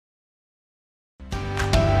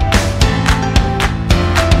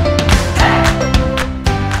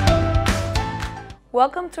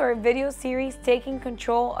Welcome to our video series, Taking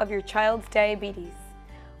Control of Your Child's Diabetes.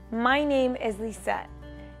 My name is Lisette.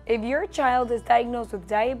 If your child is diagnosed with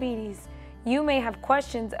diabetes, you may have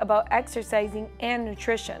questions about exercising and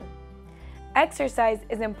nutrition. Exercise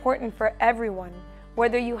is important for everyone,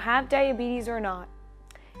 whether you have diabetes or not.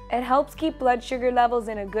 It helps keep blood sugar levels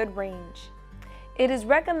in a good range. It is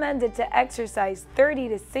recommended to exercise 30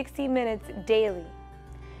 to 60 minutes daily.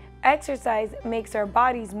 Exercise makes our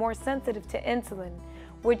bodies more sensitive to insulin,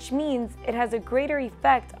 which means it has a greater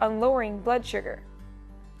effect on lowering blood sugar.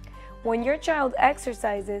 When your child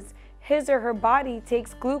exercises, his or her body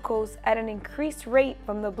takes glucose at an increased rate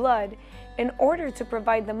from the blood in order to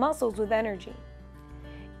provide the muscles with energy.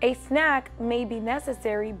 A snack may be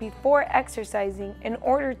necessary before exercising in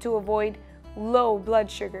order to avoid low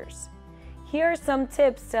blood sugars. Here are some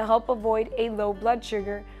tips to help avoid a low blood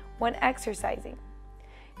sugar when exercising.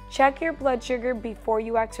 Check your blood sugar before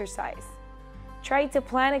you exercise. Try to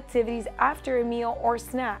plan activities after a meal or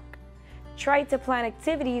snack. Try to plan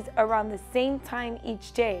activities around the same time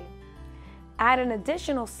each day. Add an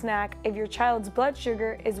additional snack if your child's blood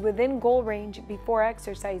sugar is within goal range before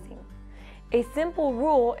exercising. A simple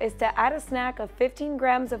rule is to add a snack of 15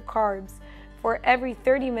 grams of carbs for every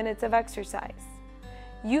 30 minutes of exercise.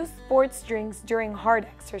 Use sports drinks during hard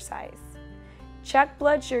exercise. Check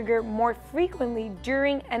blood sugar more frequently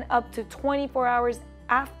during and up to 24 hours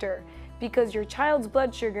after, because your child's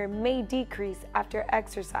blood sugar may decrease after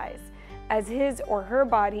exercise, as his or her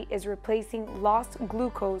body is replacing lost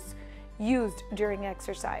glucose used during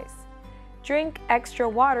exercise. Drink extra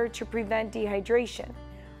water to prevent dehydration.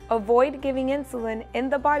 Avoid giving insulin in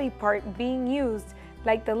the body part being used,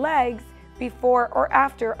 like the legs, before or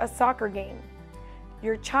after a soccer game.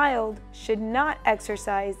 Your child should not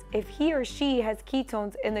exercise if he or she has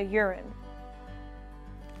ketones in the urine.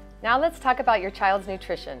 Now let's talk about your child's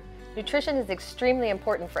nutrition. Nutrition is extremely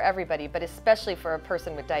important for everybody, but especially for a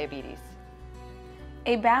person with diabetes.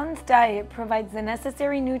 A balanced diet provides the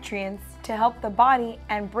necessary nutrients to help the body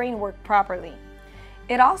and brain work properly.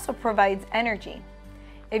 It also provides energy.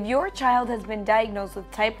 If your child has been diagnosed with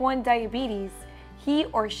type 1 diabetes, he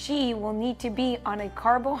or she will need to be on a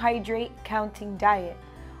carbohydrate counting diet,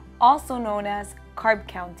 also known as carb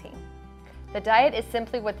counting. The diet is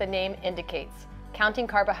simply what the name indicates, counting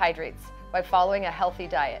carbohydrates by following a healthy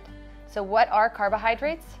diet. So what are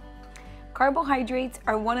carbohydrates? Carbohydrates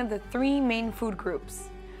are one of the three main food groups.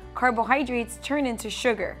 Carbohydrates turn into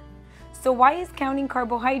sugar. So why is counting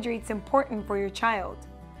carbohydrates important for your child?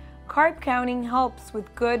 Carb counting helps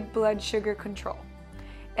with good blood sugar control.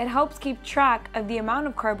 It helps keep track of the amount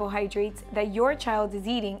of carbohydrates that your child is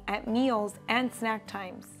eating at meals and snack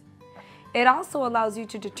times. It also allows you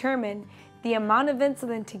to determine the amount of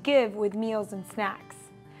insulin to give with meals and snacks.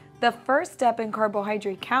 The first step in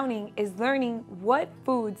carbohydrate counting is learning what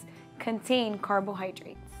foods contain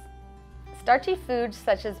carbohydrates. Starchy foods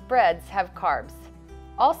such as breads have carbs.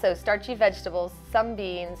 Also starchy vegetables, some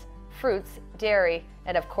beans, fruits, dairy,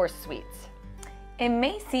 and of course sweets. It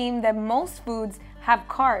may seem that most foods have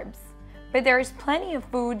carbs, but there is plenty of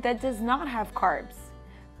food that does not have carbs.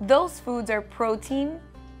 Those foods are protein,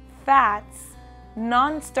 fats,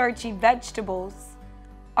 non-starchy vegetables,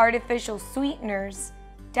 artificial sweeteners,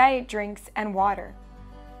 diet drinks, and water.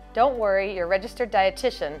 Don't worry, your registered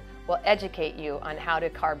dietitian will educate you on how to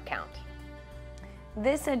carb count.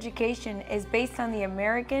 This education is based on the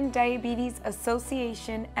American Diabetes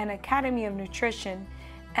Association and Academy of Nutrition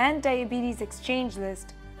and Diabetes Exchange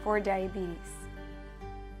List for diabetes.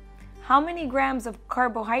 How many grams of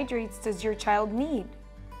carbohydrates does your child need?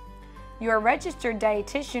 Your registered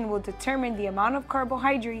dietitian will determine the amount of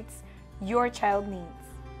carbohydrates your child needs.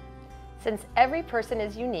 Since every person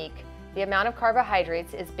is unique, the amount of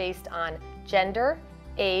carbohydrates is based on gender,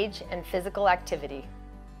 age, and physical activity.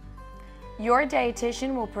 Your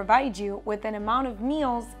dietitian will provide you with an amount of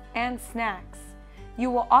meals and snacks.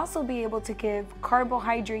 You will also be able to give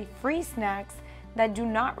carbohydrate-free snacks that do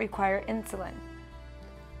not require insulin.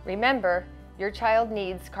 Remember, your child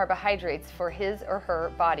needs carbohydrates for his or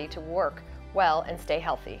her body to work well and stay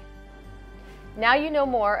healthy. Now you know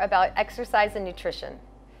more about exercise and nutrition.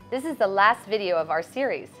 This is the last video of our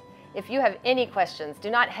series. If you have any questions, do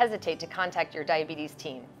not hesitate to contact your diabetes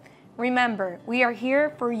team. Remember, we are here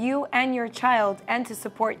for you and your child and to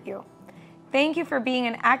support you. Thank you for being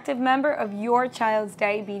an active member of your child's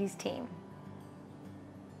diabetes team.